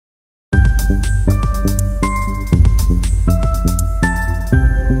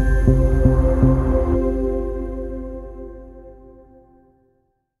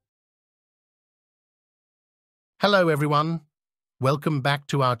Hello everyone, welcome back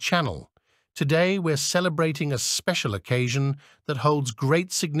to our channel. Today we're celebrating a special occasion that holds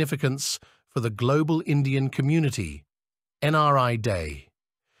great significance for the global Indian community, NRI Day.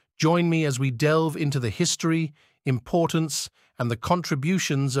 Join me as we delve into the history, importance, and the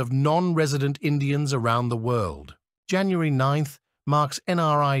contributions of non-resident Indians around the world. January 9th marks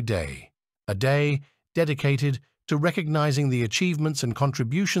NRI Day, a day dedicated to recognizing the achievements and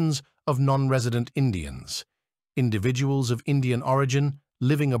contributions of non-resident Indians, individuals of Indian origin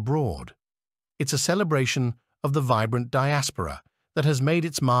living abroad. It's a celebration of the vibrant diaspora that has made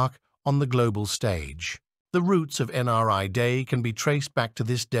its mark on the global stage. The roots of NRI Day can be traced back to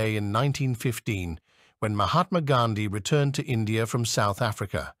this day in 1915, when Mahatma Gandhi returned to India from South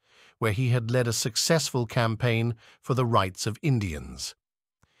Africa, where he had led a successful campaign for the rights of Indians.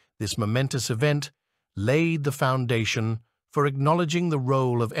 This momentous event laid the foundation for acknowledging the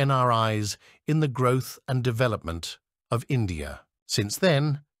role of NRIs in the growth and development of India. Since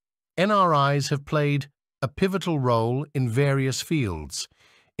then, NRIs have played a pivotal role in various fields,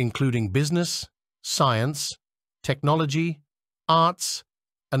 including business, science, technology, arts,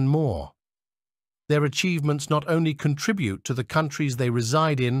 and more. Their achievements not only contribute to the countries they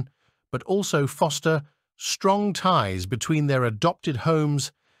reside in, but also foster strong ties between their adopted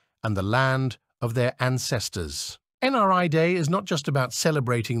homes and the land of their ancestors. NRI Day is not just about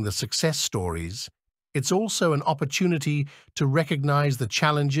celebrating the success stories, it's also an opportunity to recognize the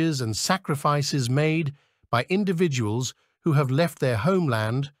challenges and sacrifices made by individuals who have left their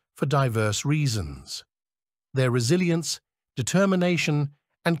homeland for diverse reasons. Their resilience, determination,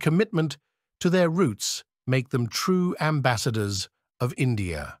 and commitment to their roots make them true ambassadors of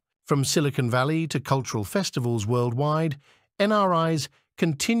India. From Silicon Valley to cultural festivals worldwide, NRIs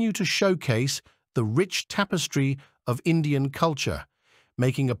continue to showcase the rich tapestry of Indian culture,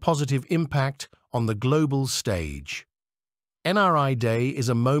 making a positive impact on the global stage. NRI Day is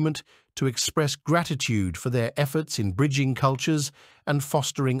a moment to express gratitude for their efforts in bridging cultures and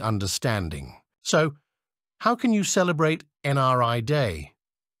fostering understanding. So, how can you celebrate NRI Day?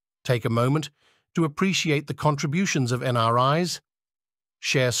 Take a moment to appreciate the contributions of NRIs,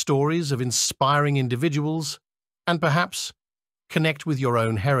 share stories of inspiring individuals, and perhaps connect with your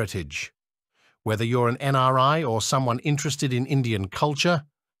own heritage. Whether you're an NRI or someone interested in Indian culture,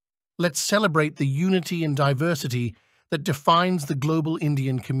 let's celebrate the unity and diversity that defines the global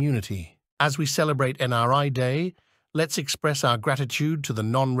Indian community. As we celebrate NRI Day, let's express our gratitude to the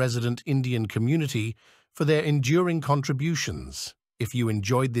non-resident Indian community for their enduring contributions. If you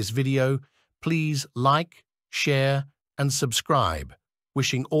enjoyed this video, please like, share, and subscribe.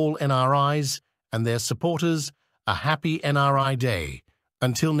 Wishing all NRIs and their supporters a happy NRI Day.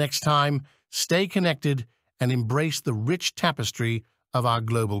 Until next time, stay connected and embrace the rich tapestry of our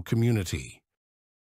global community.